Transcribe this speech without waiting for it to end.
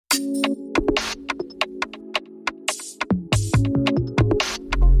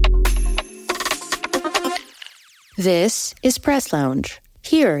This is Press Lounge.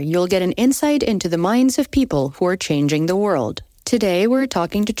 Here, you'll get an insight into the minds of people who are changing the world. Today, we're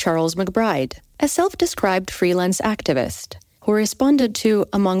talking to Charles McBride, a self-described freelance activist who responded to,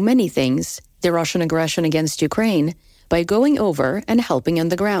 among many things, the Russian aggression against Ukraine by going over and helping on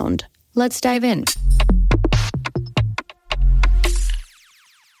the ground. Let's dive in.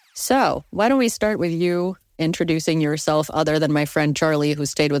 So, why don't we start with you introducing yourself, other than my friend Charlie, who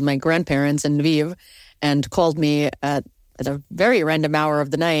stayed with my grandparents in Lviv and called me at a very random hour of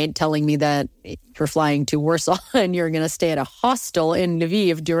the night telling me that you're flying to Warsaw and you're going to stay at a hostel in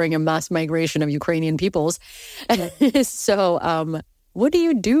Lviv during a mass migration of Ukrainian peoples. So what do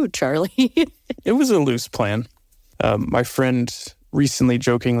you do, Charlie? It was a loose plan. My friend recently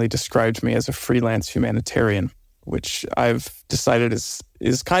jokingly described me as a freelance humanitarian, which I've decided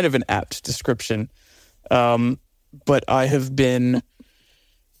is kind of an apt description. But I have been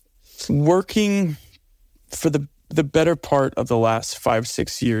working for the better part of the last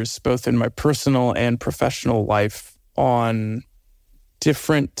 5-6 years, both in my personal and professional life, on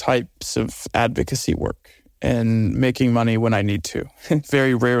different types of advocacy work and making money when I need to.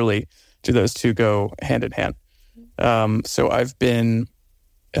 Very rarely do those two go hand in hand. So I've been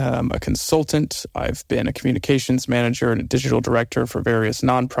a consultant, I've been a communications manager and a digital director for various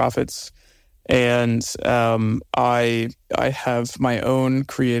nonprofits. And I have my own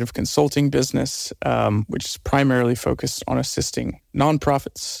creative consulting business, which is primarily focused on assisting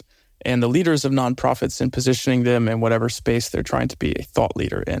nonprofits and the leaders of nonprofits and positioning them in whatever space they're trying to be a thought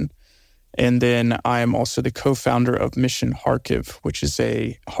leader in. And then I am also the co-founder of Mission Kharkiv, which is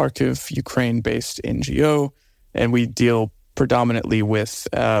a Kharkiv, Ukraine-based NGO. And we deal predominantly with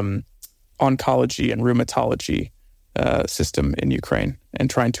oncology and rheumatology system in Ukraine and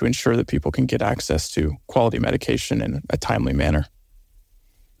trying to ensure that people can get access to quality medication in a timely manner.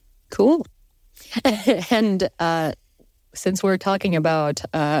 Cool. And since we're talking about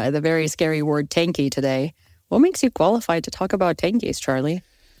the very scary word Tankie today, what makes you qualified to talk about tankies, Charlie?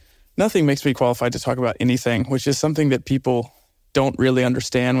 Nothing makes me qualified to talk about anything, which is something that people don't really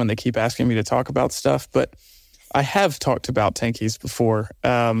understand when they keep asking me to talk about stuff. But I have talked about tankies before.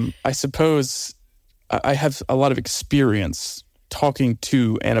 I suppose I have a lot of experience talking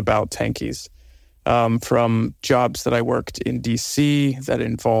to and about tankies from jobs that I worked in DC that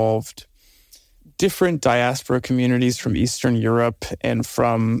involved different diaspora communities from Eastern Europe and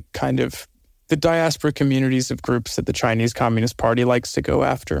from kind of the diaspora communities of groups that the Chinese Communist Party likes to go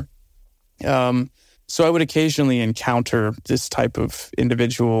after. So I would occasionally encounter this type of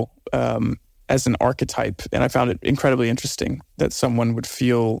individual as an archetype, and I found it incredibly interesting that someone would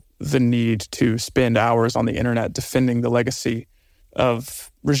feel the need to spend hours on the internet defending the legacy of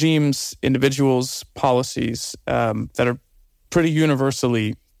regimes, individuals, policies that are pretty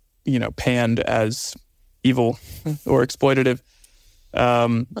universally, panned as evil or exploitative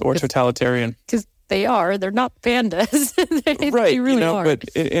or totalitarian. Because they're not pandas. Right, they really are. But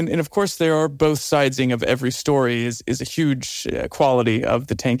and of course there are both sidesing of every story is a huge quality of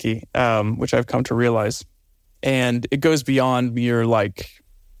the Tankie, which I've come to realize. And it goes beyond mere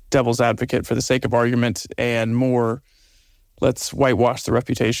devil's advocate for the sake of argument and more, let's whitewash the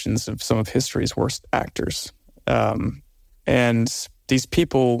reputations of some of history's worst actors. And these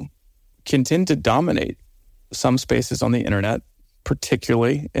people can tend to dominate some spaces on the internet,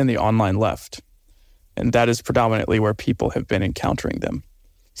 particularly in the online left. And that is predominantly where people have been encountering them.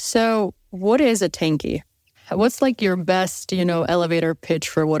 So what is a tankie? What's your best, elevator pitch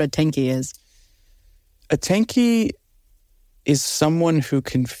for what a tankie is? A tankie is someone who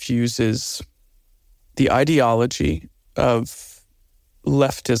confuses the ideology of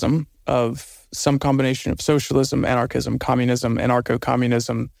leftism, of some combination of socialism, anarchism, communism,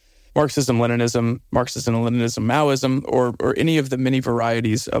 anarcho-communism, Marxism-Leninism, Marxism-Leninism, Maoism, or any of the many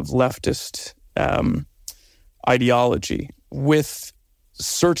varieties of leftist ideology with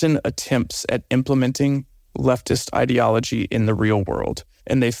certain attempts at implementing leftist ideology in the real world.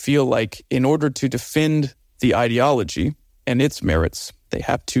 And they feel like in order to defend the ideology and its merits, they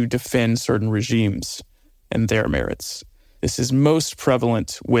have to defend certain regimes and their merits. This is most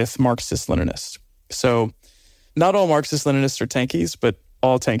prevalent with Marxist-Leninists. So not all Marxist-Leninists are tankies, but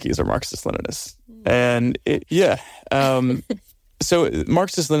all tankies are Marxist-Leninists. And so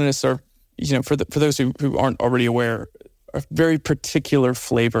Marxist-Leninists are, for those who aren't already aware, a very particular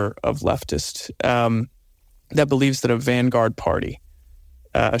flavor of leftist that believes that a vanguard party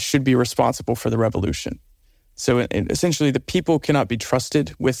should be responsible for the revolution. So essentially, the people cannot be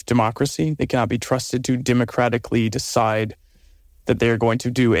trusted with democracy. They cannot be trusted to democratically decide that they are going to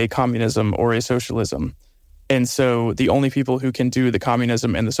do a communism or a socialism. And so the only people who can do the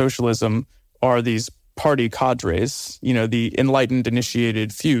communism and the socialism are these party cadres, the enlightened,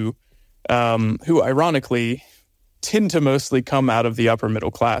 initiated few, who ironically tend to mostly come out of the upper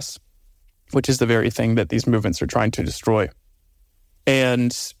middle class, which is the very thing that these movements are trying to destroy.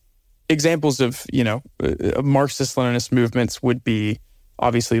 And examples of, Marxist-Leninist movements would be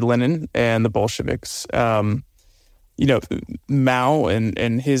obviously Lenin and the Bolsheviks. Mao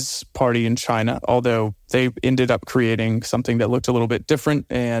and his party in China, although they ended up creating something that looked a little bit different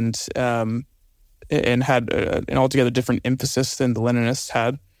and had an altogether different emphasis than the Leninists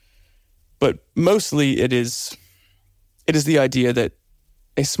had. But mostly it is the idea that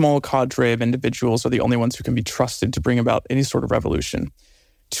a small cadre of individuals are the only ones who can be trusted to bring about any sort of revolution,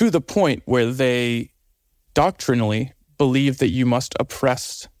 to the point where they doctrinally believe that you must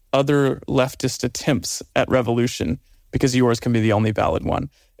oppress other leftist attempts at revolution because yours can be the only valid one.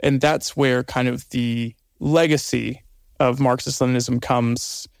 And that's where kind of the legacy of Marxist-Leninism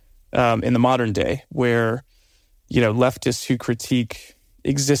comes in the modern day, where, leftists who critique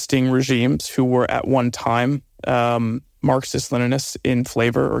existing regimes who were at one time Marxist-Leninists in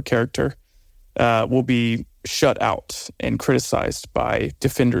flavor or character will be shut out and criticized by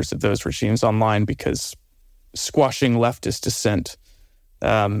defenders of those regimes online, because squashing leftist dissent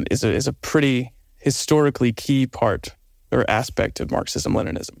is a pretty historically key part or aspect of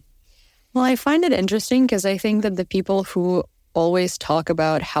Marxism-Leninism. Well, I find it interesting because I think that the people who always talk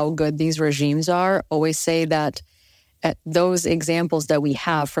about how good these regimes are always say that those examples that we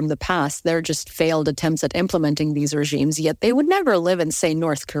have from the past, they're just failed attempts at implementing these regimes, yet they would never live in, say,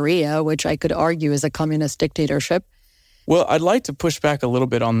 North Korea, which I could argue is a communist dictatorship. Well, I'd like to push back a little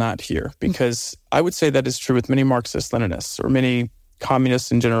bit on that here, because I would say that is true with many Marxist-Leninists or many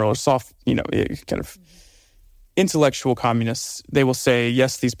communists in general, or soft, kind of intellectual communists. They will say,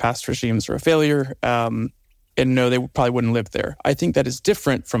 yes, these past regimes are a failure, and no, they probably wouldn't live there. I think that is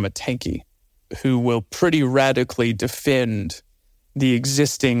different from a Tankie, who will pretty radically defend the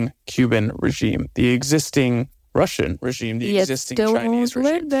existing Cuban regime, the existing Russian regime, the existing Chinese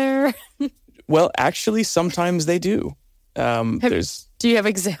regime. Live there. Well, actually, sometimes they do. Do you have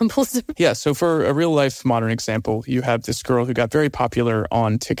examples? Yeah, so for a real-life modern example, you have this girl who got very popular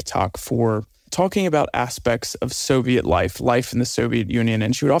on TikTok for talking about aspects of Soviet life in the Soviet Union,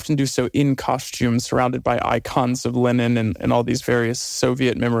 and she would often do so in costume, surrounded by icons of Lenin and all these various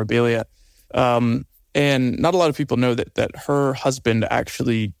Soviet memorabilia. And not a lot of people know that her husband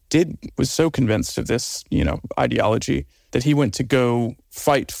actually was so convinced of this, ideology, that he went to go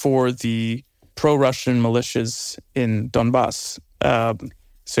fight for the pro-Russian militias in Donbass.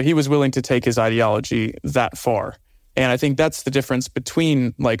 So he was willing to take his ideology that far. And I think that's the difference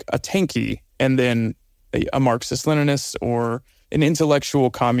between like a Tankie and then a Marxist-Leninist or an intellectual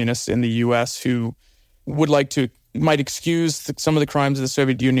communist in the U.S. who might excuse some of the crimes of the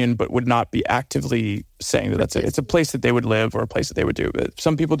Soviet Union, but would not be actively saying that it's a place that they would live or a place that they would do. But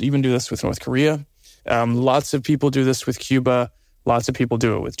some people even do this with North Korea. Lots of people do this with Cuba. Lots of people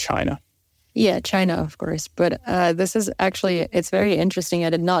do it with China. Yeah, China, of course. But this is actually, it's very interesting. I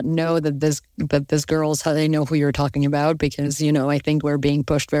did not know that this girl's how they know who you're talking about, because, I think we're being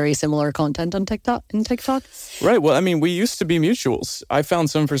pushed very similar content on TikTok. Right. Well, we used to be mutuals. I found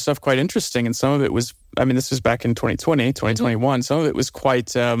some of her stuff quite interesting, and some of it was, this was back in 2020, 2021. Mm-hmm. Some of it was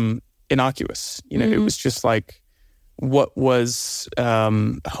quite innocuous. It was just like, what was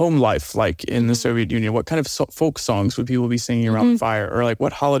home life like in the Soviet Union? What kind of folk songs would people be singing around the fire? Or like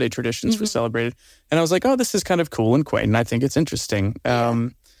what holiday traditions were celebrated? And I was like, oh, this is kind of cool and quaint, and I think it's interesting. I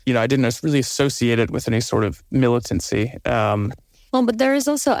didn't really associate it with any sort of militancy. Well, but there is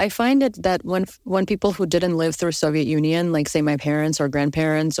also, I find it that when people who didn't live through Soviet Union, like say my parents or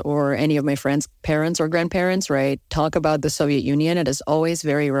grandparents or any of my friends' parents or grandparents, right, talk about the Soviet Union, it is always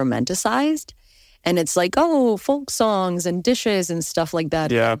very romanticized. And it's like, oh, folk songs and dishes and stuff like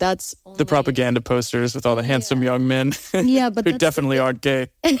that. Yeah, that's the propaganda posters with all the handsome young men but who definitely aren't gay.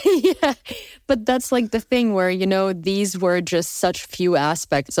 Yeah, but that's like the thing where, these were just such few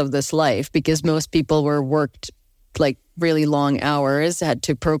aspects of this life, because most people were worked like really long hours, had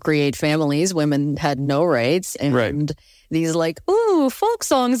to procreate families. Women had no rights. And right. These like, ooh, folk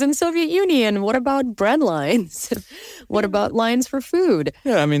songs in Soviet Union. What about bread lines? What about lines for food?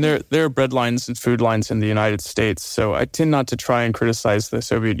 Yeah, there are bread lines and food lines in the United States. So I tend not to try and criticize the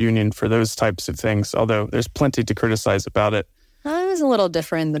Soviet Union for those types of things, although there's plenty to criticize about it. It was a little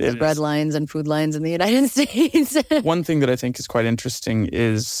different than the bread lines and food lines in the United States. One thing that I think is quite interesting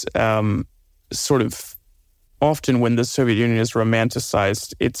is sort of often when the Soviet Union is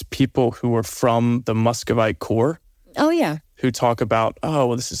romanticized, it's people who are from the Muscovite core Oh, yeah. Who talk about, oh,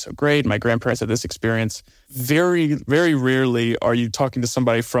 well, this is so great. My grandparents had this experience. Very, very rarely are you talking to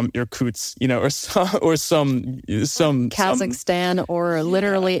somebody from Irkutsk, or some Kazakhstan or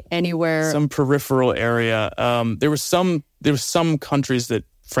literally anywhere. Some peripheral area. There were some countries that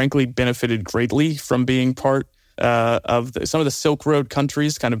frankly benefited greatly from being part of some of the Silk Road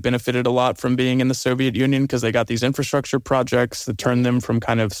countries kind of benefited a lot from being in the Soviet Union because they got these infrastructure projects that turned them from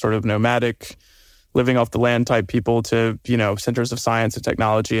kind of sort of nomadic, living off the land type people to, centers of science and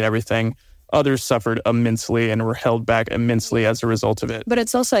technology and everything. Others suffered immensely and were held back immensely as a result of it. But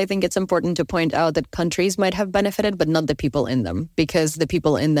it's also, I think it's important to point out that countries might have benefited, but not the people in them, because the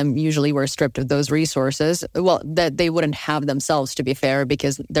people in them usually were stripped of those resources. Well, that they wouldn't have themselves, to be fair,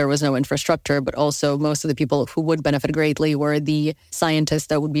 because there was no infrastructure. But also most of the people who would benefit greatly were the scientists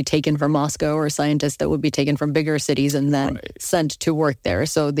that would be taken from Moscow or scientists that would be taken from bigger cities and then sent to work there.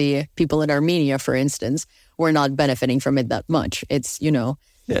 So the people in Armenia, for instance, were not benefiting from it that much. It's,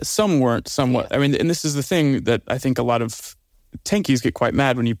 Yeah, some weren't, somewhat. Yeah. I mean, and this is the thing that I think a lot of tankies get quite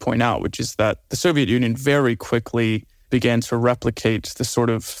mad when you point out, which is that the Soviet Union very quickly began to replicate the sort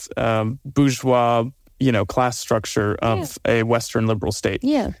of bourgeois, class structure of a Western liberal state.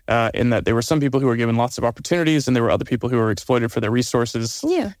 Yeah. In that there were some people who were given lots of opportunities and there were other people who were exploited for their resources.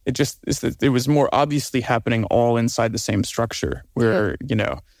 Yeah. It was more obviously happening all inside the same structure where,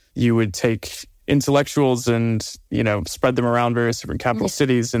 you would take intellectuals and, spread them around various different capital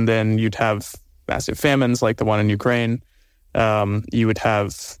cities. And then you'd have massive famines like the one in Ukraine. You would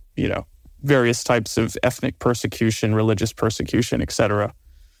have, various types of ethnic persecution, religious persecution, etc.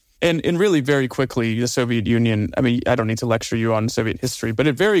 And really very quickly, the Soviet Union, I mean, I don't need to lecture you on Soviet history, but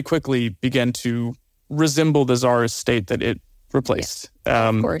it very quickly began to resemble the Tsarist state that it replaced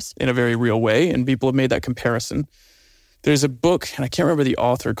of course. In a very real way. And people have made that comparison. There's a book, and I can't remember the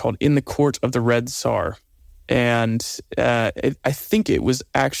author, called In the Court of the Red Tsar. And I think it was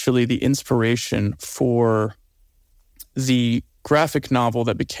actually the inspiration for the graphic novel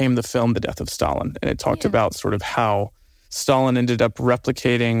that became the film The Death of Stalin. And it talked about sort of how Stalin ended up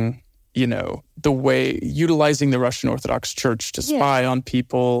replicating, the way, utilizing the Russian Orthodox Church to spy on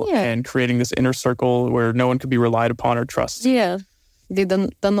people and creating this inner circle where no one could be relied upon or trusted. Yeah. The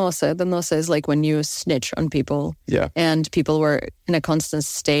donosa is like when you snitch on people. Yeah. And people were in a constant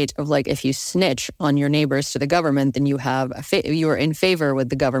state of like, if you snitch on your neighbors to the government, then you are in favor with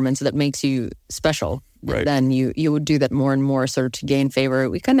the government, so that makes you special. Right. And then you would do that more and more sort of to gain favor.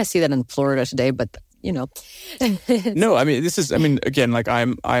 We kind of see that in Florida today, but No, I mean, again, like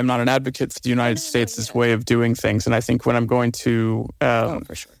I'm not an advocate for the United States' way of doing things. And I think when I'm going to,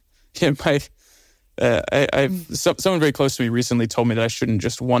 for sure. Someone very close to me recently told me that I shouldn't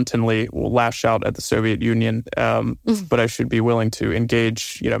just wantonly lash out at the Soviet Union, but I should be willing to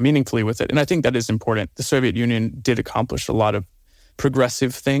engage, meaningfully with it. And I think that is important. The Soviet Union did accomplish a lot of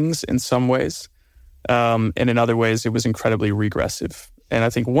progressive things in some ways, and in other ways it was incredibly regressive. And I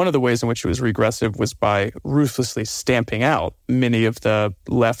think one of the ways in which it was regressive was by ruthlessly stamping out many of the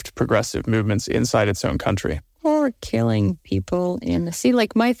left progressive movements inside its own country. Or killing people. And see,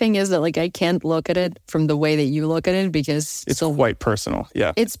 like, my thing is that, like, I can't look at it from the way that you look at it because it's quite personal.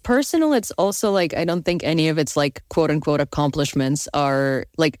 Yeah. It's personal. It's also, like, I don't think any of its, like, quote unquote accomplishments are,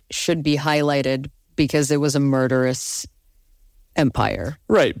 like, should be highlighted because it was a murderous empire.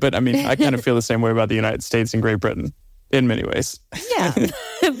 Right. But I mean, I kind of feel the same way about the United States and Great Britain in many ways. Yeah.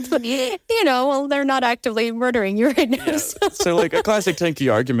 But, well, they're not actively murdering you right now. Yeah. So, like, a classic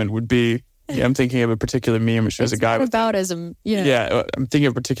Tankie argument would be, I'm thinking of a particular meme which shows a guy with aboutism. Yeah, I'm thinking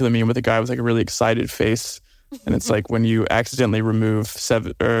of a particular meme with a guy with like a really excited face, and it's like when you accidentally remove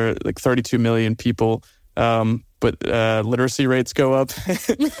 32 million people, but literacy rates go up,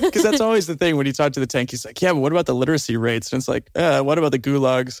 because that's always the thing when you talk to the tankies. Like, yeah, but what about the literacy rates? And it's like, what about the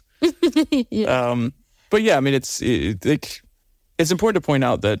gulags? But yeah, I mean, it's important to point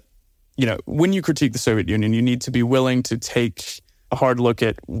out that when you critique the Soviet Union, you need to be willing to take a hard look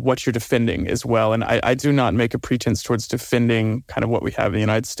at what you're defending as well. And I do not make a pretense towards defending kind of what we have in the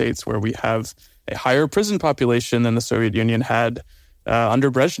United States, where we have a higher prison population than the Soviet Union had under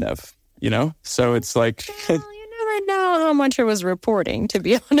Brezhnev, So it's like... Well, you never know how much it was reporting, to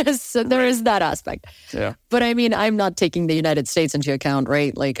be honest. So there is that aspect. Yeah. But I mean, I'm not taking the United States into account,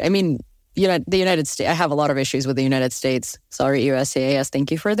 right? Like, I mean, the United States, I have a lot of issues with the United States. Sorry, USCIS,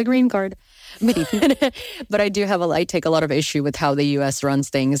 thank you for the green card. But I take a lot of issue with how the U.S. runs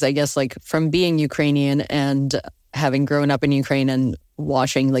things. I guess, like, from being Ukrainian and having grown up in Ukraine and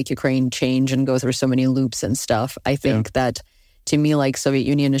watching, like, Ukraine change and go through so many loops and stuff, I think that to me, like Soviet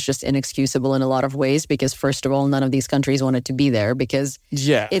Union is just inexcusable in a lot of ways because, first of all, none of these countries wanted to be there because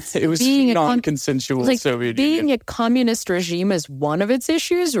it was non-consensual Soviet Union. Being a communist regime is one of its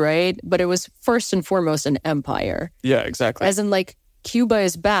issues, right? But it was first and foremost an empire. Yeah, exactly. As in, like, Cuba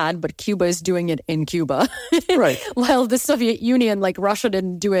is bad, but Cuba is doing it in Cuba. Right. While the Soviet Union, like Russia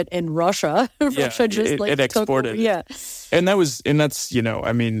didn't do it in Russia. Russia just it exported. And that's,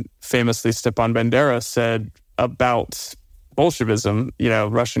 famously Stepan Bandera said about Bolshevism,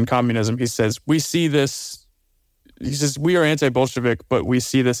 Russian communism. He says, we are anti-Bolshevik, but we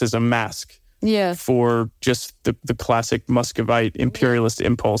see this as a mask for just the classic Muscovite imperialist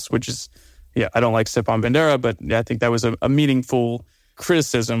impulse, which is, I don't like Stepan Bandera, but I think that was a meaningful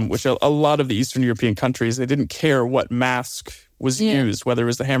criticism, which a lot of the Eastern European countries, they didn't care what mask was used, whether it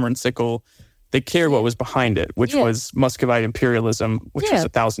was the hammer and sickle. They cared what was behind it, which was Muscovite imperialism, which was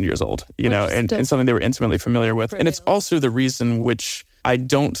 1,000 years old, and something they were intimately familiar with. And it's also the reason which I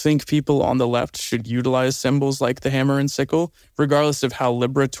don't think people on the left should utilize symbols like the hammer and sickle, regardless of how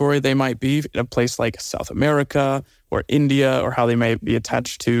liberatory they might be in a place like South America or India, or how they may be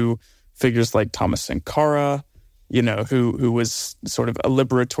attached to figures like Thomas Sankara, who was sort of a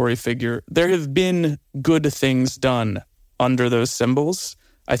liberatory figure. There have been good things done under those symbols.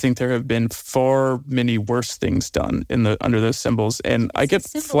 I think there have been far many worse things done under those symbols. And I get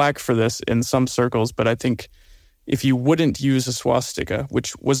flack for this in some circles, but I think if you wouldn't use a swastika,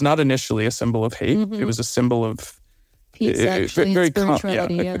 which was not initially a symbol of hate, it was a symbol of peace,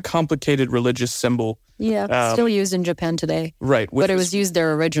 actually, a complicated religious symbol. Yeah, still used in Japan today. Right. But it was used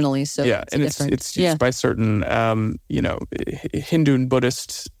there originally, so it's used by certain, Hindu and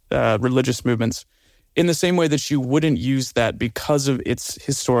Buddhist religious movements in the same way that you wouldn't use that because of its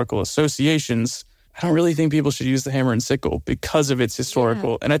historical associations. I don't really think people should use the hammer and sickle because of its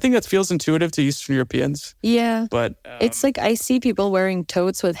historical. And I think that feels intuitive to Eastern Europeans. Yeah. But it's like I see people wearing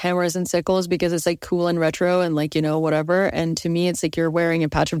totes with hammers and sickles because it's like cool and retro and like, whatever. And to me, it's like you're wearing a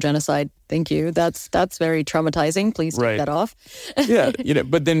patch of genocide. Thank you. That's very traumatizing. Please take that off.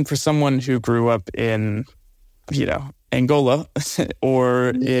 But then for someone who grew up in, Angola or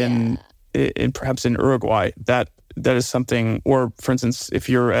in perhaps in Uruguay, that is something, or for instance, if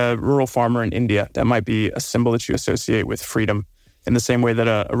you're a rural farmer in India, that might be a symbol that you associate with freedom in the same way that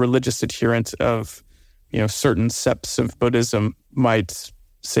a religious adherent of, certain septs of Buddhism might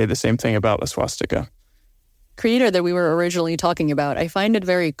say the same thing about a swastika. Creator that we were originally talking about, I find it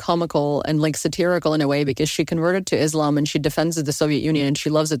very comical and like satirical in a way because she converted to Islam and she defends the Soviet Union and she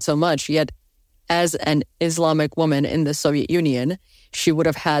loves it so much. Yet as an Islamic woman in the Soviet Union, she would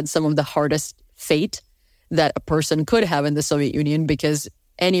have had some of the hardest fate that a person could have in the Soviet Union because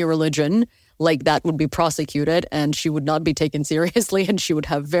any religion like that would be prosecuted and she would not be taken seriously and she would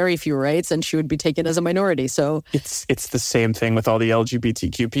have very few rights and she would be taken as a minority. So it's the same thing with all the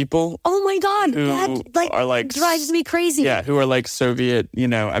LGBTQ people. Oh my God, that drives me crazy. Yeah, who are like Soviet,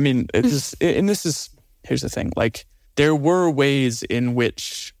 here's the thing, like there were ways in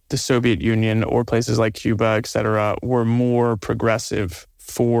which the Soviet Union or places like Cuba, et cetera, were more progressive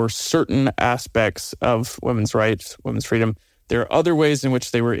for certain aspects of women's rights, women's freedom. There are other ways in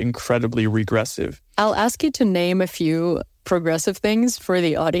which they were incredibly regressive. I'll ask you to name a few progressive things for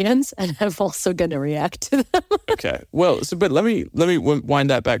the audience, and I'm also going to react to them. Okay. Well, but let me wind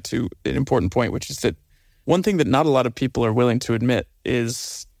that back to an important point, which is that one thing that not a lot of people are willing to admit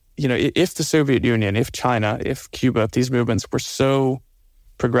is, if the Soviet Union, if China, if Cuba, if these movements were so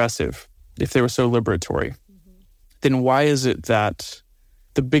progressive, if they were so liberatory, then why is it that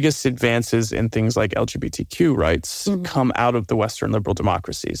the biggest advances in things like LGBTQ rights come out of the Western liberal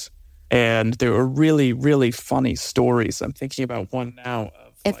democracies? And there were really, really funny stories. I'm thinking about one now.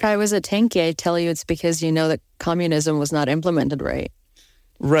 If I was a Tankie, I'd tell you it's because that communism was not implemented right.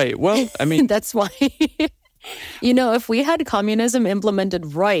 Right. Well, I mean... That's why. If we had communism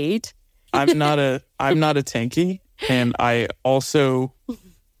implemented right... I'm not a Tankie, and I also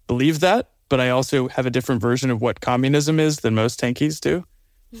believe that, but I also have a different version of what communism is than most Tankies do.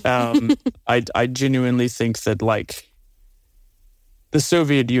 I genuinely think that like the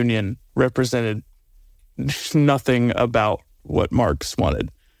Soviet Union represented nothing about what Marx wanted,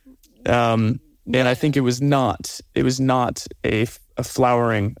 and I think it was not a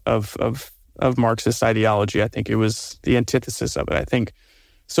flowering of Marxist ideology. I think it was the antithesis of it. I think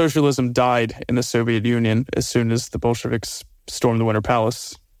socialism died in the Soviet Union as soon as the Bolsheviks stormed the Winter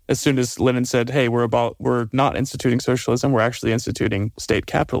Palace. As soon as Lenin said, hey, we're not instituting socialism, we're actually instituting state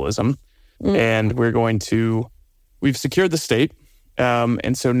capitalism. And we've secured the state.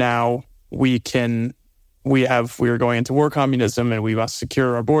 And so now we can we are going into war communism and we must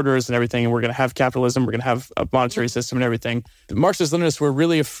secure our borders and everything, and we're going to have capitalism, we're going to have a monetary system and everything. The Marxist-Leninists were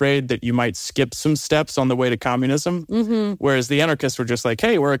really afraid that you might skip some steps on the way to communism, whereas the anarchists were just like,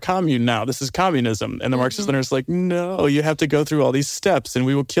 hey, we're a commune now, this is communism. And the Marxist-Leninists were like, no, you have to go through all these steps and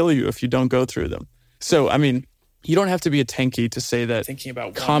we will kill you if you don't go through them. So, I mean, you don't have to be a Tankie to say that thinking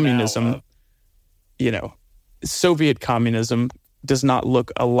about communism, Soviet communism does not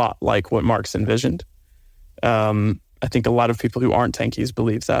look a lot like what Marx envisioned. I think a lot of people who aren't Tankies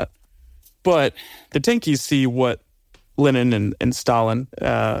believe that. But the Tankies see what Lenin and Stalin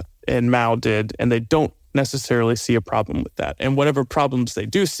and Mao did, and they don't necessarily see a problem with that. And whatever problems they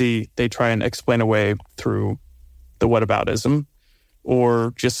do see, they try and explain away through the whataboutism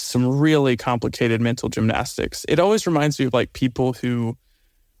or just some really complicated mental gymnastics. It always reminds me of like people who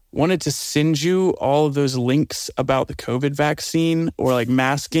wanted to send you all of those links about the COVID vaccine or like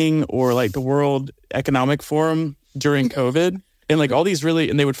masking or like the World Economic Forum during COVID. And like all these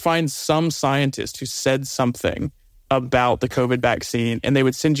and they would find some scientist who said something about the COVID vaccine and they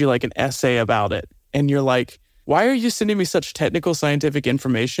would send you like an essay about it. And you're like, why are you sending me such technical scientific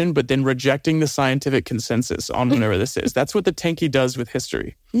information, but then rejecting the scientific consensus on whatever this is? That's what the Tankie does with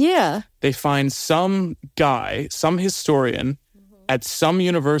history. Yeah. They find some guy, some historian, at some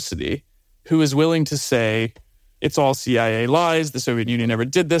university who is willing to say it's all CIA lies, the Soviet Union never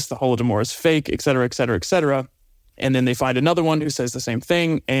did this, the Holodomor is fake, et cetera, et cetera, et cetera. And then they find another one who says the same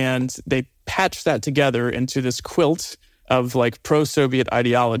thing, and they patch that together into this quilt of like pro-Soviet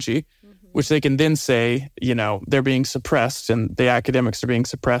ideology, which they can then say, they're being suppressed and the academics are being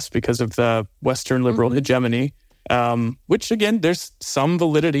suppressed because of the Western liberal hegemony. Which again, there's some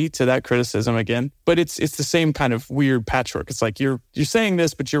validity to that criticism again, but it's the same kind of weird patchwork. It's like you're saying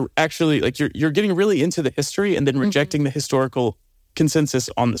this, but you're actually like you're getting really into the history and then rejecting the historical consensus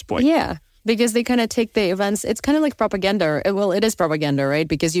on this point. Yeah, because they kind of take the events. It's kind of like propaganda. Well, it is propaganda, right?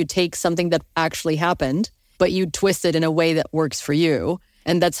 Because you take something that actually happened, but you twist it in a way that works for you,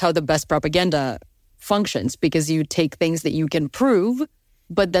 and that's how the best propaganda functions. Because you take things that you can prove,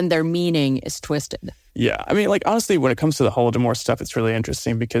 but then their meaning is twisted. Yeah. I mean, like, honestly, when it comes to the Holodomor stuff, it's really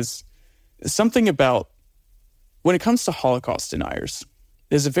interesting because something about when it comes to Holocaust deniers,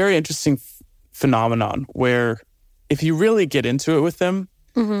 there's a very interesting phenomenon where if you really get into it with them,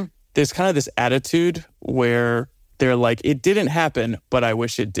 there's kind of this attitude where they're like, it didn't happen, but I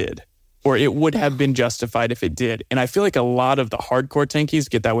wish it did. Or it would have been justified if it did. And I feel like a lot of the hardcore Tankies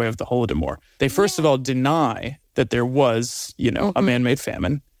get that way with the Holodomor. They first of all deny that there was, a man-made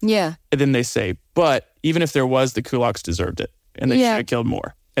famine. Yeah. And then they say, but even if there was, the kulaks deserved it. And they should have killed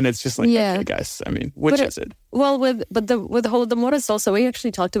more. And it's just like, okay, guys, I mean, which is it? Well, with Holodomor, it's also, we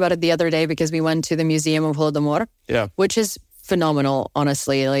actually talked about it the other day because we went to the Museum of Holodomor. Yeah. Which is phenomenal,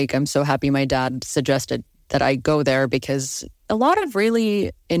 honestly. Like, I'm so happy my dad suggested that I go there because a lot of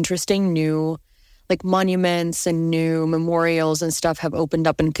really interesting new like monuments and new memorials and stuff have opened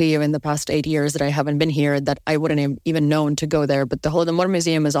up in Kyiv in the past 8 years that I haven't been here that I wouldn't have even known to go there. But the Holodomor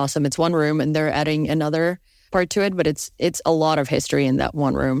Museum is awesome. It's one room and they're adding another part to it, but it's a lot of history in that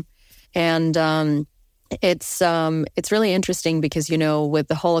one room. And it's really interesting because, with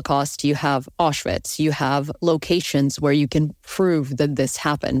the Holocaust, you have Auschwitz, you have locations where you can prove that this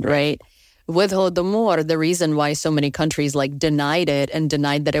happened, right? With Holodomor, the reason why so many countries denied it and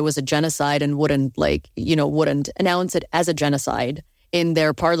denied that it was a genocide and wouldn't announce it as a genocide in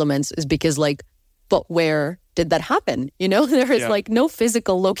their parliaments is because but where did that happen? There is no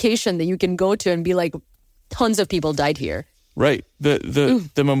physical location that you can go to and be like, tons of people died here. Right. The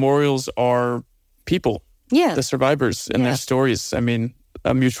memorials are people. Yeah. The survivors and their stories. I mean,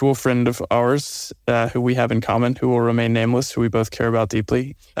 a mutual friend of ours who we have in common, who will remain nameless, who we both care about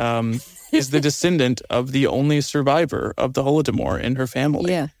deeply, is the descendant of the only survivor of the Holodomor in her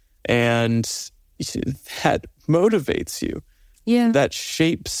family. Yeah. And that motivates you. Yeah. That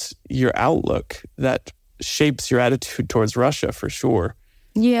shapes your outlook. That shapes your attitude towards Russia for sure.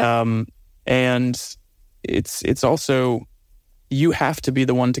 Yeah. And it's also, you have to be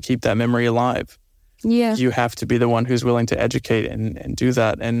the one to keep that memory alive. Yeah. You have to be the one who's willing to educate and do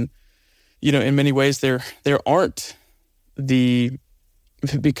that. And, in many ways there aren't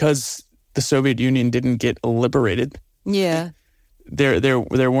because the Soviet Union didn't get liberated. Yeah. There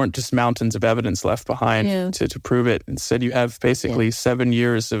weren't just mountains of evidence left behind to prove it. Instead, you have basically 7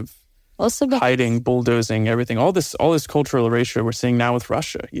 years of hiding, bulldozing, everything. All this cultural erasure we're seeing now with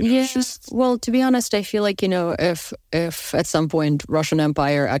Russia. Well, to be honest, I feel like, if at some point Russian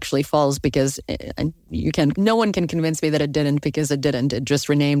Empire actually falls, because no one can convince me that it didn't, because it didn't. It just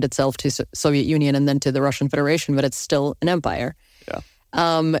renamed itself to Soviet Union and then to the Russian Federation, but it's still an empire. Yeah.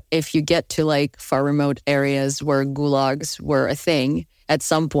 If you get to like far remote areas where gulags were a thing, at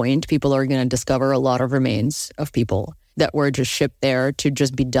some point, people are going to discover a lot of remains of people that were just shipped there to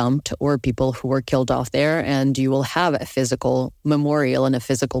just be dumped, or people who were killed off there. And you will have a physical memorial and a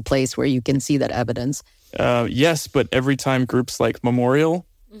physical place where you can see that evidence. Yes, but every time groups like Memorial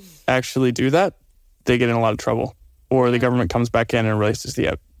actually do that, they get in a lot of trouble. Or the government comes back in and releases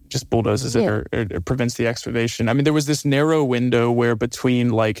just bulldozes it or prevents the excavation. I mean, there was this narrow window where between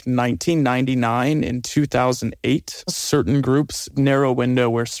like 1999 and 2008, narrow window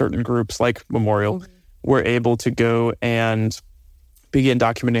where certain groups like Memorial were able to go and begin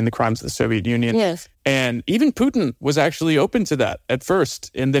documenting the crimes of the Soviet Union. Yes. And even Putin was actually open to that at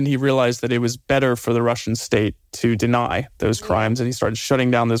first. And then he realized that it was better for the Russian state to deny those crimes. And he started shutting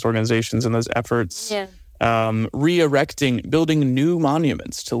down those organizations and those efforts. Yeah. Building new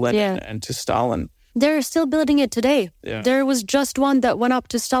monuments to Lenin and to Stalin. They're still building it today. Yeah. There was just one that went up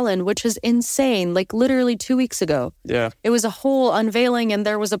to Stalin, which is insane, like literally 2 weeks ago. Yeah. It was a whole unveiling and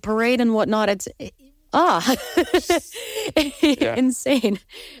there was a parade and whatnot. Insane.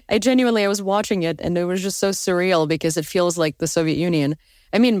 I was watching it and it was just so surreal because it feels like the Soviet Union.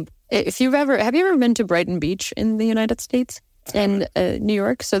 I mean, have you ever been to Brighton Beach in the United States? In New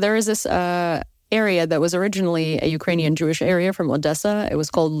York? So there is this area that was originally a Ukrainian Jewish area from Odessa. It was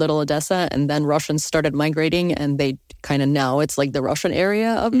called Little Odessa, and then Russians started migrating, and they now it's like the Russian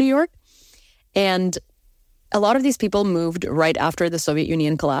area of New York. And a lot of these people moved right after the Soviet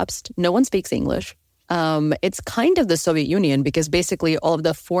Union collapsed. No one speaks English. It's kind of the Soviet Union because basically all of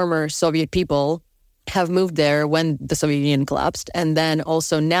the former Soviet people have moved there when the Soviet Union collapsed. And then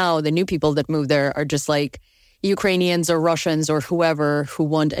also now the new people that move there are just like Ukrainians or Russians or whoever who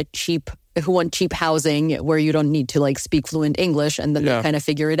want cheap housing where you don't need to like speak fluent English, and then they kind of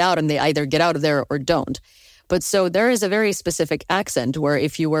figure it out and they either get out of there or don't. But so there is a very specific accent where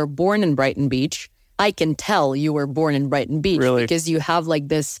if you were born in Brighton Beach, I can tell you were born in Brighton Beach because you have like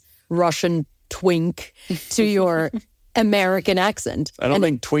this Russian twink to your American accent. I don't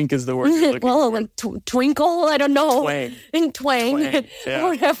think twink is the word you're looking for. Like twinkle, I don't know. Twang. Yeah.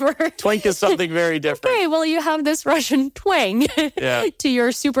 Whatever. Twink is something very different. Okay, well, you have this Russian twang to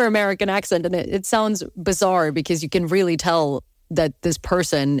your super American accent, and it sounds bizarre because you can really tell that this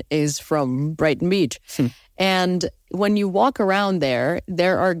person is from Brighton Beach. And when you walk around there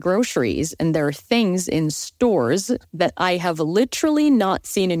are groceries and there are things in stores that I have literally not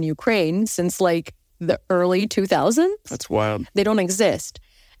seen in Ukraine since like the early 2000s. That's wild. They don't exist.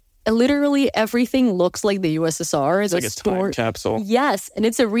 Literally everything looks like the USSR. It's like a time capsule. Yes, and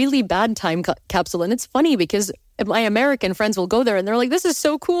it's a really bad time capsule. And it's funny because my American friends will go there and they're like, this is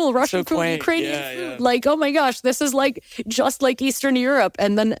so cool, Russian food, Ukrainian food. Like, oh my gosh, this is like just like Eastern Europe.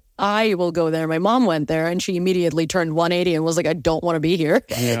 And then I will go there. My mom went there and she immediately turned 180 and was like, I don't want to be here.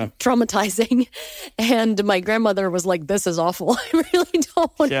 Yeah. Traumatizing. And my grandmother was like, this is awful. I really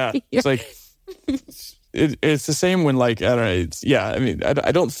don't want to be here. It's like... It's the same when, like, I don't know. I mean,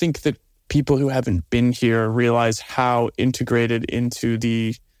 I don't think that people who haven't been here realize how integrated into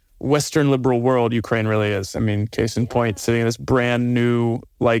the Western liberal world Ukraine really is. I mean, case in point, sitting in this brand new,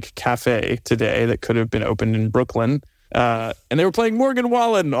 like, cafe today that could have been opened in Brooklyn. And they were playing Morgan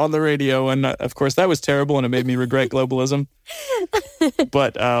Wallen on the radio. And, of course, that was terrible and it made me regret globalism.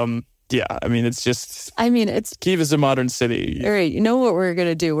 But, yeah, I mean, it's Kyiv is a modern city. All right, you know what we're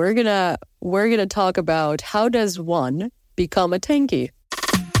gonna do? We're gonna talk about how does one become a tankie.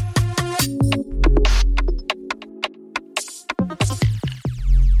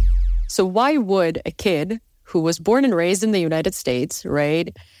 So why would a kid who was born and raised in the United States,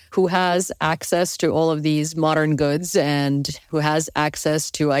 right, who has access to all of these modern goods and who has access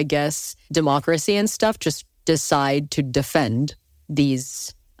to, I guess, democracy and stuff, just decide to defend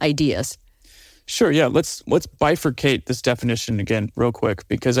these ideas? Sure, yeah. Let's bifurcate this definition again real quick,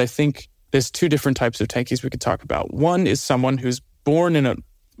 because I think there's two different types of tankies we could talk about. One is someone who's born in a,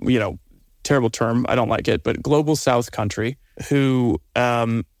 terrible term, I don't like it, but global South country who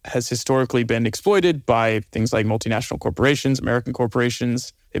has historically been exploited by things like multinational corporations, American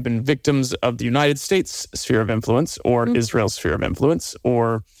corporations. They've been victims of the United States sphere of influence or Israel's sphere of influence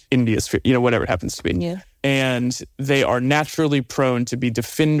or India's sphere, whatever it happens to be. Yeah. And they are naturally prone to be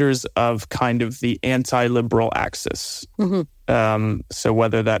defenders of kind of the anti-liberal axis. So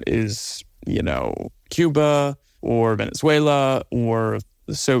whether that is, Cuba or Venezuela or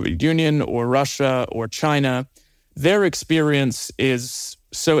the Soviet Union or Russia or China, their experience is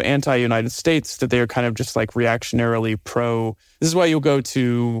so anti-United States that they're kind of just like reactionarily pro. This is why you'll go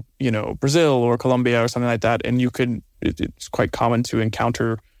to, Brazil or Colombia or something like that, and it's quite common to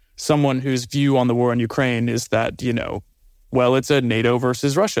encounter someone whose view on the war in Ukraine is that, Well, it's a NATO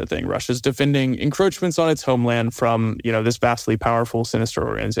versus Russia thing. Russia's defending encroachments on its homeland from, this vastly powerful, sinister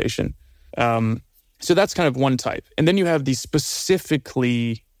organization. So that's kind of one type. And then you have the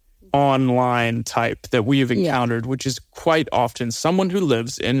specifically online type that we have encountered, which is quite often someone who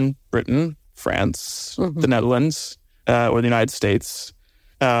lives in Britain, France, the Netherlands, or the United States,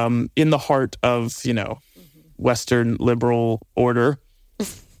 in the heart of, Western liberal order.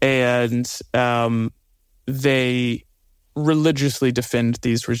 And they religiously defend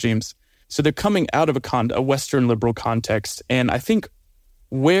these regimes. So they're coming out of a Western liberal context. And I think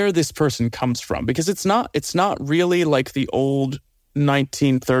where this person comes from, because it's not really like the old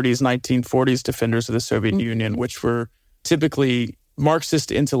 1930s, 1940s defenders of the Soviet Union, which were typically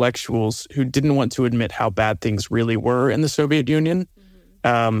Marxist intellectuals who didn't want to admit how bad things really were in the Soviet Union.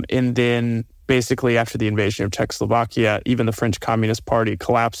 And then basically after the invasion of Czechoslovakia, even the French Communist Party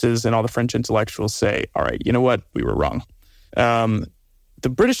collapses and all the French intellectuals say, all right, you know what? We were wrong. The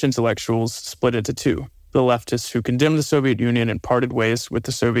British intellectuals split into two. The leftists who condemned the Soviet Union and parted ways with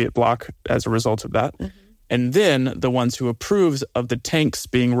the Soviet bloc as a result of that. And then the ones who approves of the tanks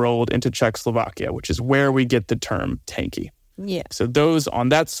being rolled into Czechoslovakia, which is where we get the term tankie. Yeah. So those on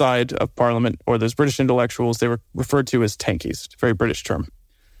that side of Parliament, or those British intellectuals, they were referred to as tankies. It's a very British term.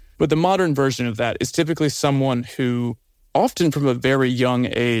 But the modern version of that is typically someone who, often from a very young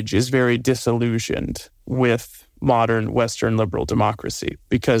age, is very disillusioned with modern Western liberal democracy,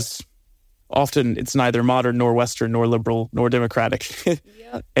 because often it's neither modern nor Western nor liberal nor democratic.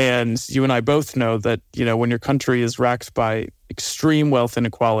 And you and I both know that, when your country is racked by extreme wealth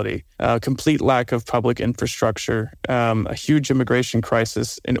inequality, complete lack of public infrastructure, a huge immigration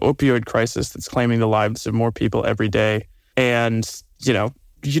crisis, an opioid crisis that's claiming the lives of more people every day, and,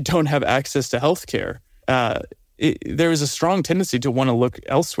 you don't have access to healthcare, there is a strong tendency to want to look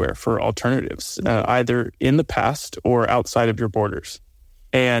elsewhere for alternatives, either in the past or outside of your borders.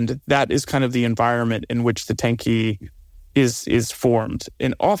 And that is kind of the environment in which the tankie is formed.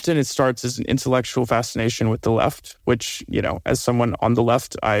 And often it starts as an intellectual fascination with the left, which, as someone on the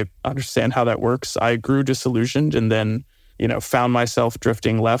left, I understand how that works. I grew disillusioned and then, found myself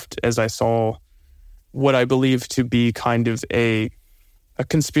drifting left as I saw what I believe to be kind of a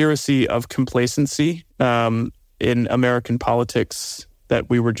conspiracy of complacency in American politics, that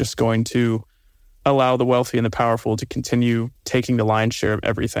we were just going to allow the wealthy and the powerful to continue taking the lion's share of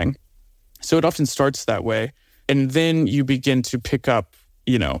everything. So it often starts that way. And then you begin to pick up,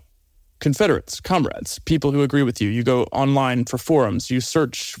 Confederates, comrades, people who agree with you. You go online for forums, you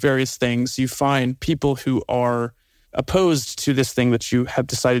search various things, you find people who are opposed to this thing that you have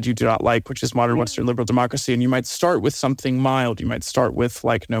decided you do not like, which is modern Western liberal democracy. And you might start with something mild. You might start with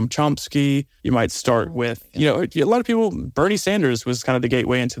like Noam Chomsky. You might start with, a lot of people, Bernie Sanders was kind of the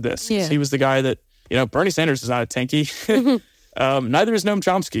gateway into this. Yeah. He was the guy that, Bernie Sanders is not a tankie. Neither is Noam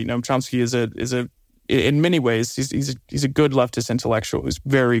Chomsky. Noam Chomsky is a in many ways, he's a good leftist intellectual who's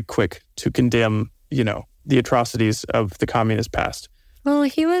very quick to condemn, the atrocities of the communist past. Well,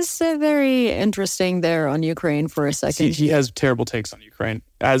 he was very interesting there on Ukraine for a second. He has terrible takes on Ukraine,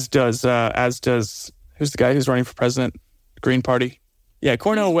 as does who's the guy who's running for president? Green Party. Yeah,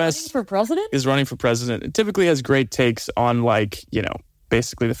 Cornel West is running for president. It typically has great takes on,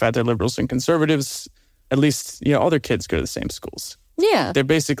 basically the fact that liberals and conservatives, at least, all their kids go to the same schools. Yeah, they're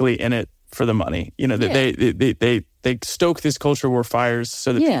basically in it for the money. They stoke this culture war fires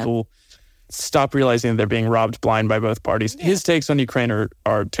so that people stop realizing that they're being robbed blind by both parties. Yeah. His takes on Ukraine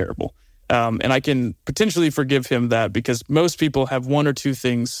are terrible. And I can potentially forgive him that, because most people have one or two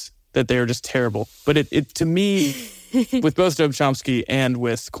things that they are just terrible. But it to me, with both Noam Chomsky and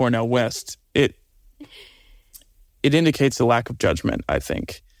with Cornel West, it indicates a lack of judgment, I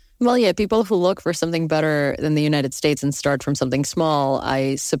think. Well, yeah, people who look for something better than the United States and start from something small,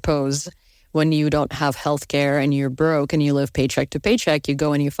 I suppose, when you don't have health care and you're broke and you live paycheck to paycheck, you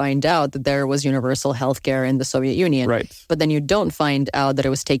go and you find out that there was universal health care in the Soviet Union. Right. But then you don't find out that it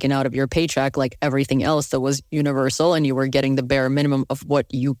was taken out of your paycheck like everything else that was universal, and you were getting the bare minimum of what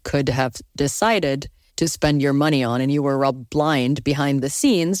you could have decided to spend your money on, and you were robbed blind behind the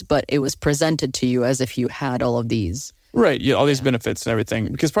scenes, but it was presented to you as if you had all of these. Right, all these benefits and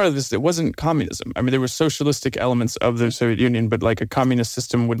everything. Because part of this, it wasn't communism. I mean, there were socialistic elements of the Soviet Union, but like a communist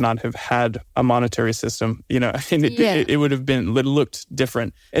system would not have had a monetary system. It would have been, it looked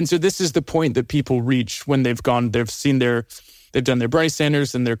different. And so this is the point that people reach when they've done their Bernie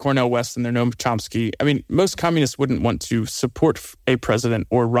Sanders and their Cornel West and their Noam Chomsky. I mean, most communists wouldn't want to support a president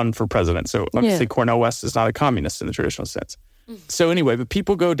or run for president. So obviously Cornel West is not a communist in the traditional sense. So anyway, but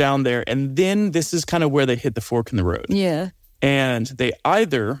people go down there, and then this is kind of where they hit the fork in the road. Yeah. And they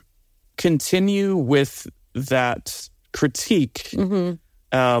either continue with that critique,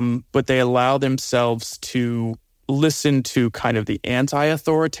 but they allow themselves to listen to kind of the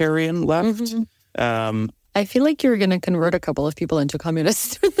anti-authoritarian left. I feel like you're going to convert a couple of people into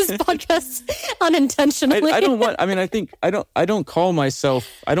communists through this podcast unintentionally. I don't call myself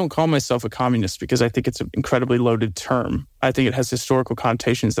a communist because I think it's an incredibly loaded term. I think it has historical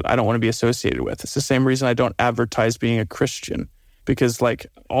connotations that I don't want to be associated with. It's the same reason I don't advertise being a Christian, because like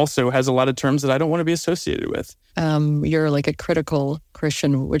also has a lot of terms that I don't want to be associated with. You're like a critical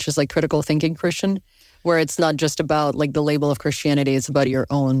Christian, which is like critical thinking Christian, where it's not just about like the label of Christianity, it's about your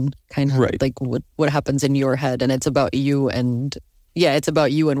own kind of like what happens in your head, and it's about you and it's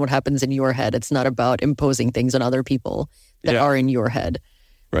about you and what happens in your head. It's not about imposing things on other people that are in your head.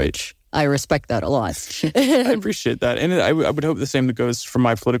 Right. Which I respect that a lot. I appreciate that. And I would hope the same goes for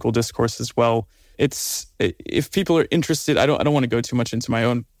my political discourse as well. It's if people are interested, I don't want to go too much into my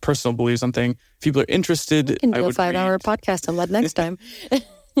own personal beliefs on things. If people are interested, we can do a 5-hour podcast on that next time.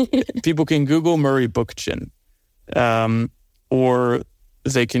 People can Google Murray Bookchin, or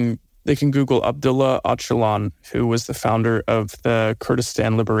they can Google Abdullah Öcalan, who was the founder of the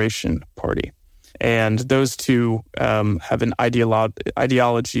Kurdistan Liberation Party, and those two have an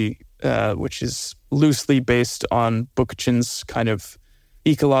ideology which is loosely based on Bookchin's kind of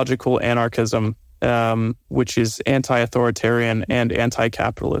ecological anarchism, which is anti-authoritarian and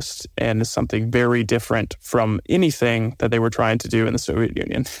anti-capitalist, and is something very different from anything that they were trying to do in the Soviet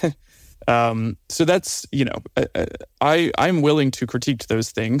Union. So that's, I'm willing to critique those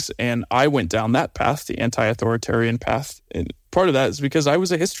things, and I went down that path, the anti-authoritarian path. And part of that is because I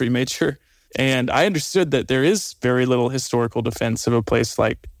was a history major, and I understood that there is very little historical defense of a place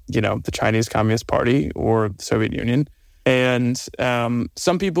like, the Chinese Communist Party or the Soviet Union. And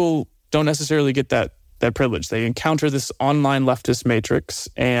some people don't necessarily get that privilege. They encounter this online leftist matrix,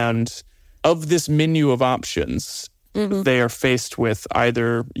 and of this menu of options, they are faced with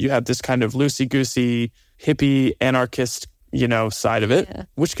either you have this kind of loosey-goosey, hippie, anarchist, side of it,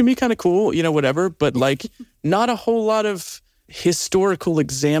 which can be kind of cool, whatever, but like not a whole lot of historical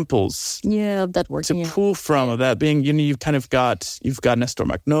examples that working to pull from of that being, you've got Nestor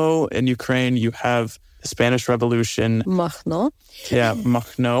Makhno in Ukraine, you have the Spanish Revolution. Makhno. Yeah,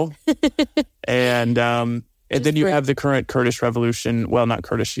 Makhno. And then you have the current Kurdish revolution. Well, not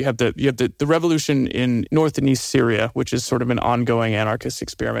Kurdish. You have the revolution in North and East Syria, which is sort of an ongoing anarchist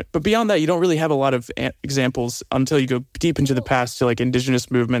experiment. But beyond that, you don't really have a lot of examples until you go deep into the past to like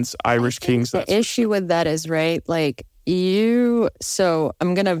indigenous movements, Irish kings. The issue with that is, right, like so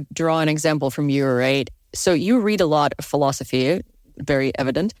I'm going to draw an example from you, right? So you read a lot of philosophy, very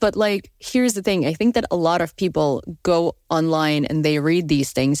evident. But like, here's the thing. I think that a lot of people go online and they read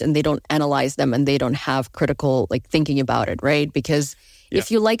these things and they don't analyze them and they don't have critical like thinking about it, right? Because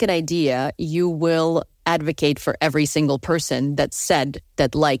if you like an idea, you will advocate for every single person that said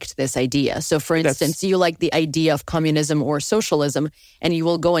that liked this idea. So for instance, you like the idea of communism or socialism, and you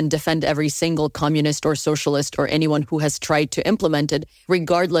will go and defend every single communist or socialist or anyone who has tried to implement it,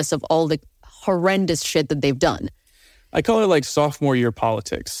 regardless of all the horrendous shit that they've done. I call it like sophomore year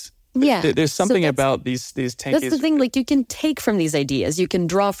politics. Yeah. There's something about these Tankies. That's the thing. Like, you can take from these ideas, you can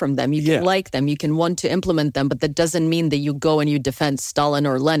draw from them, you can like them, you can want to implement them, but that doesn't mean that you go and you defend Stalin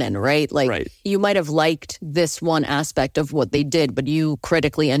or Lenin, right? Like, you might have liked this one aspect of what they did, but you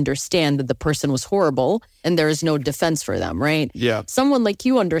critically understand that the person was horrible and there is no defense for them, right? Yeah. Someone like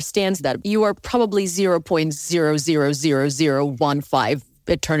you understands that. You are probably 0.000015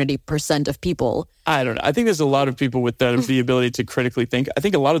 eternity% of people. I don't know. I think there's a lot of people with the ability to critically think. I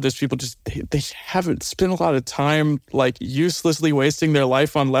think a lot of those people just, they haven't spent a lot of time like uselessly wasting their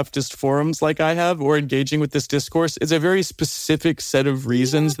life on leftist forums like I have, or engaging with this discourse. It's a very specific set of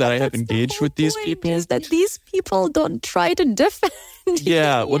reasons that I have engaged with these people. Is that these people don't try to defend.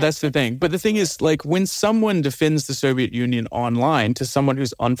 Yeah, well, that's the thing. But the thing is, like, when someone defends the Soviet Union online to someone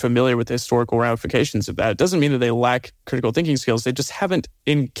who's unfamiliar with the historical ramifications of that, it doesn't mean that they lack critical thinking skills. They just haven't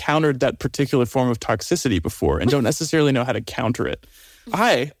encountered that particular form of toxicity before and don't necessarily know how to counter it.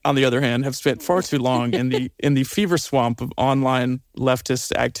 I, on the other hand, have spent far too long in the fever swamp of online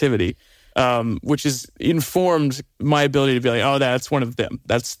leftist activity, which has informed my ability to be like, oh, that's one of them.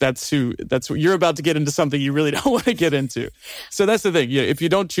 That's what you're about to get into, something you really don't want to get into. So that's the thing. Yeah, if you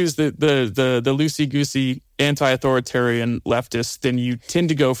don't choose the loosey-goosey anti-authoritarian leftist, then you tend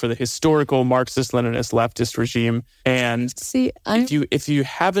to go for the historical Marxist-Leninist leftist regime. And if you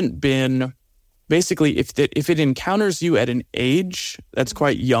haven't been, basically, if it encounters you at an age that's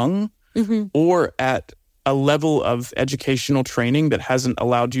quite young, or at a level of educational training that hasn't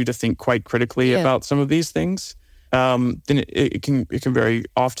allowed you to think quite critically about some of these things, then it can very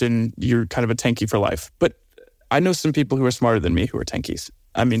often, you're kind of a tankie for life. But I know some people who are smarter than me who are tankies.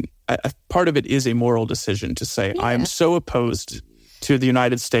 I mean, part of it is a moral decision to say, I am so opposed to the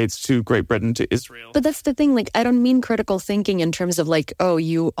United States, to Great Britain, to Israel. But that's the thing. Like, I don't mean critical thinking in terms of like, oh,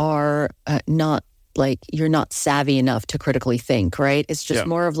 you are not like, you're not savvy enough to critically think, right? It's just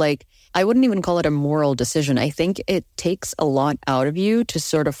more of like, I wouldn't even call it a moral decision. I think it takes a lot out of you to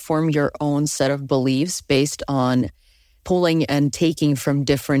sort of form your own set of beliefs based on pulling and taking from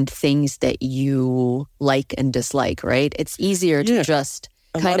different things that you like and dislike, right? It's easier to just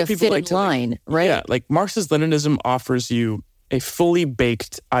kind of fit in line, right? Yeah, like Marxist-Leninism offers you a fully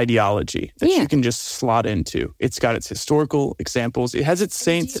baked ideology that you can just slot into. It's got its historical examples. It has its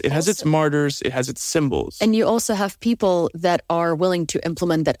saints. It has its martyrs. It has its symbols. And you also have people that are willing to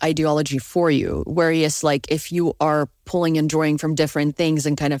implement that ideology for you. Whereas, like, if you are pulling and drawing from different things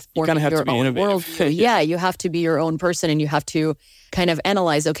and kind of forming your own worldview, you have to be your own person, and you have to kind of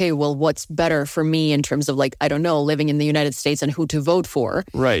analyze, okay, well, what's better for me in terms of, like, I don't know, living in the United States and who to vote for.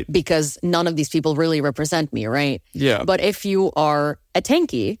 Right. Because none of these people really represent me, right? Yeah. But if you are a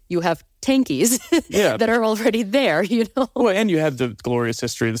tankie, you have tankies that are already there, you know? Well, and you have the glorious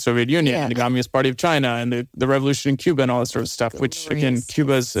history of the Soviet Union and the Communist Party of China and the revolution in Cuba and all that sort of stuff, which, again,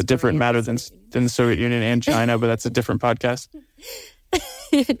 Cuba is a different matter than the Soviet Union and China, but that's a different podcast.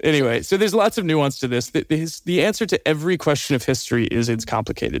 Anyway, so there's lots of nuance to this. The answer to every question of history is it's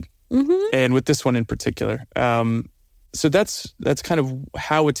complicated. And with this one in particular. So that's kind of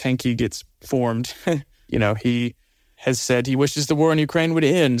how a tankie gets formed. You know, he has said he wishes the war in Ukraine would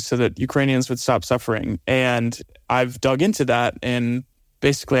end so that Ukrainians would stop suffering. And I've dug into that, and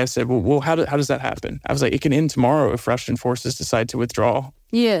basically I said, well, how does that happen? I was like, it can end tomorrow if Russian forces decide to withdraw.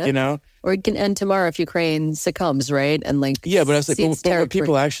 Yeah. You know? Or it can end tomorrow if Ukraine succumbs, right? And like, yeah, but I was like, well, what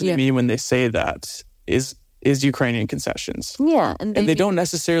people actually mean when they say that is Ukrainian concessions. Yeah. And they don't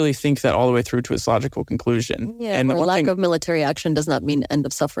necessarily think that all the way through to its logical conclusion. Yeah, and or lack of military action does not mean end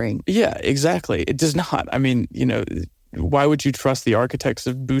of suffering. Yeah, exactly. It does not. I mean, you know, why would you trust the architects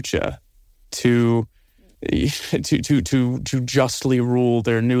of Bucha to justly rule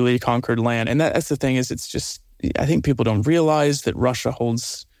their newly conquered land? And that's the thing, is it's just, I think people don't realize that Russia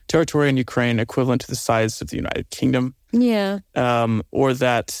holds territory in Ukraine equivalent to the size of the United Kingdom. Yeah. Or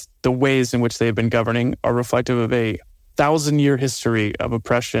that the ways in which they've been governing are reflective of a 1,000-year history of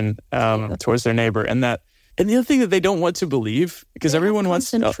oppression towards their neighbor. And the other thing that they don't want to believe, because every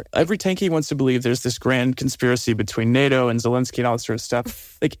tankie wants to believe there's this grand conspiracy between NATO and Zelensky and all that sort of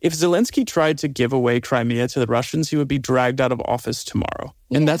stuff. Like, if Zelensky tried to give away Crimea to the Russians, he would be dragged out of office tomorrow.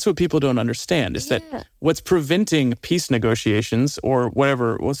 And that's what people don't understand, is that what's preventing peace negotiations or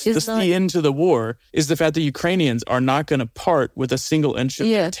whatever, the end to the war, is the fact that Ukrainians are not going to part with a single inch of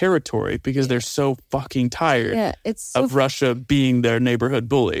their territory because they're so fucking tired of Russia being their neighborhood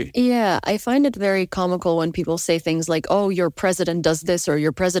bully. Yeah, I find it very comical when people say things like, oh, your president does this or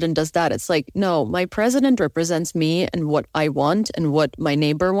your president does that. It's like, no, my president represents me and what I want and what my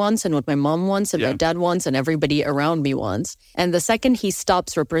neighbor wants and what my mom wants and my dad wants and everybody around me wants. And the second he stops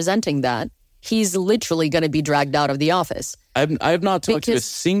representing that, he's literally going to be dragged out of the office. I have not talked to a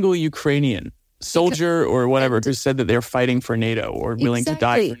single Ukrainian soldier or whatever who said that they're fighting for NATO or willing to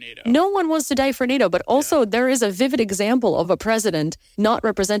die for NATO. No one wants to die for NATO, but also there is a vivid example of a president not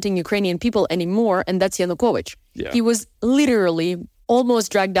representing Ukrainian people anymore, and that's Yanukovych. Yeah. He was literally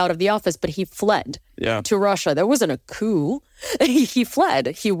almost dragged out of the office, but he fled to Russia. There wasn't a coup. He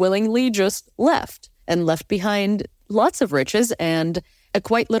fled. He willingly just left and left behind lots of riches and a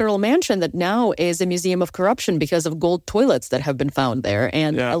quite literal mansion that now is a museum of corruption because of gold toilets that have been found there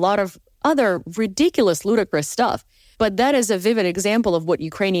and a lot of other ridiculous, ludicrous stuff. But that is a vivid example of what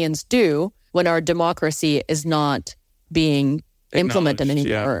Ukrainians do when our democracy is not being implemented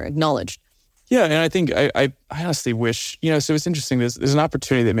anymore or acknowledged. Yeah, and I think I honestly wish, so it's interesting. There's an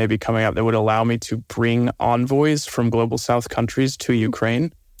opportunity that may be coming up that would allow me to bring envoys from Global South countries to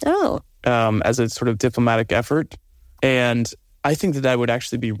Ukraine as a sort of diplomatic effort. And I think that would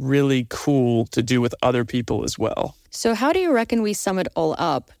actually be really cool to do with other people as well. So how do you reckon we sum it all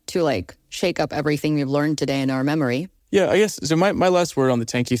up to like shake up everything we've learned today in our memory? Yeah, I guess, so my last word on the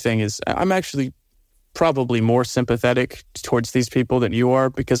tankie thing is I'm actually probably more sympathetic towards these people than you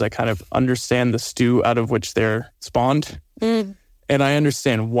are because I kind of understand the stew out of which they're spawned. And I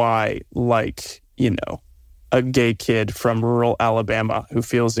understand why, like, a gay kid from rural Alabama who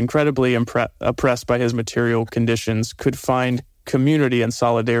feels incredibly oppressed by his material conditions could find community and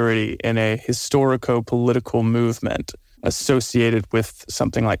solidarity in a historico-political movement associated with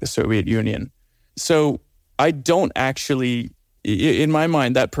something like the Soviet Union. So I don't actually, in my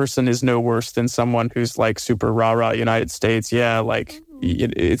mind, that person is no worse than someone who's like super rah-rah United States. Yeah, like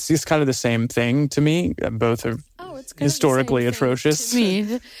it's just kind of the same thing to me. Both are historically atrocious. To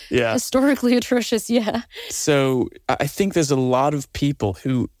me. Yeah. Historically atrocious, yeah. So I think there's a lot of people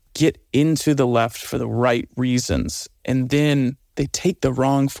who get into the left for the right reasons, and then they take the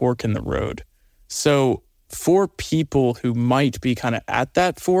wrong fork in the road. So for people who might be kind of at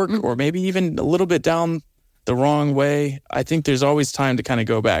that fork, or maybe even a little bit down the wrong way, I think there's always time to kind of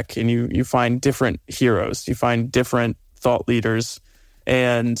go back, and you find different heroes, you find different thought leaders,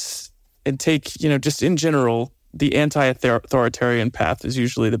 and take, just in general, the anti-authoritarian path is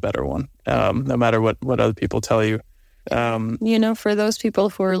usually the better one, no matter what other people tell you. For those people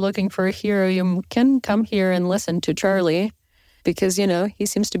who are looking for a hero, you can come here and listen to Charlie, because, he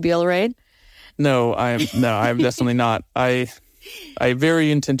seems to be all right. No, I'm definitely not. I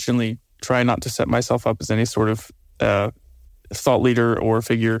very intentionally try not to set myself up as any sort of thought leader or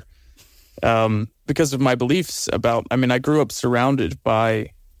figure, because of my beliefs I grew up surrounded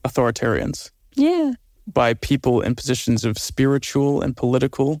by authoritarians. Yeah. By people in positions of spiritual and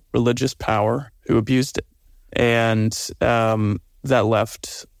political, religious power who abused it. And that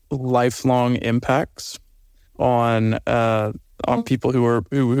left lifelong impacts on people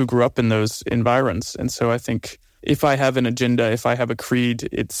who grew up in those environs. And so I think if I have an agenda, if I have a creed,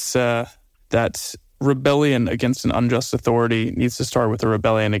 it's that rebellion against an unjust authority needs to start with a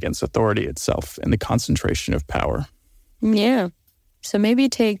rebellion against authority itself and the concentration of power. Yeah. So maybe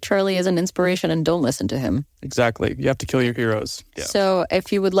take Charlie as an inspiration and don't listen to him. Exactly. You have to kill your heroes. Yeah. So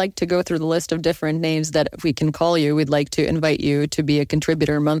if you would like to go through the list of different names that we can call you, we'd like to invite you to be a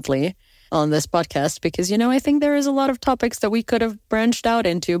contributor monthly on this podcast, because, I think there is a lot of topics that we could have branched out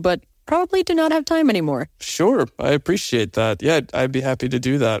into, but probably do not have time anymore. Sure. I appreciate that. Yeah, I'd be happy to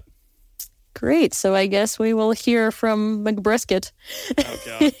do that. Great. So I guess we will hear from McBrisket. Oh,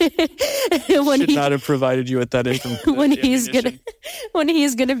 God. Should not have provided you with that information. when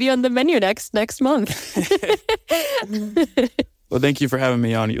he's gonna be on the menu next month. Well, thank you for having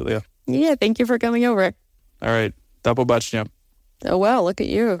me on, Yulia. Yeah, thank you for coming over. All right. Do побачення. Oh, wow. Look at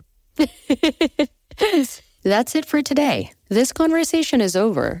you. That's it for today. This conversation is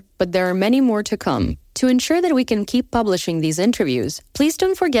over, but there are many more to come. To ensure that we can keep publishing these interviews, please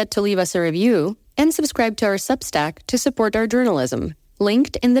don't forget to leave us a review and subscribe to our Substack to support our journalism,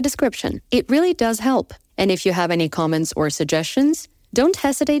 linked in the description. It really does help. And if you have any comments or suggestions, don't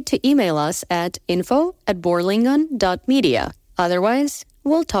hesitate to email us at info@borlingon.media. Otherwise,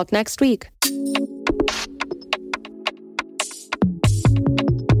 we'll talk next week.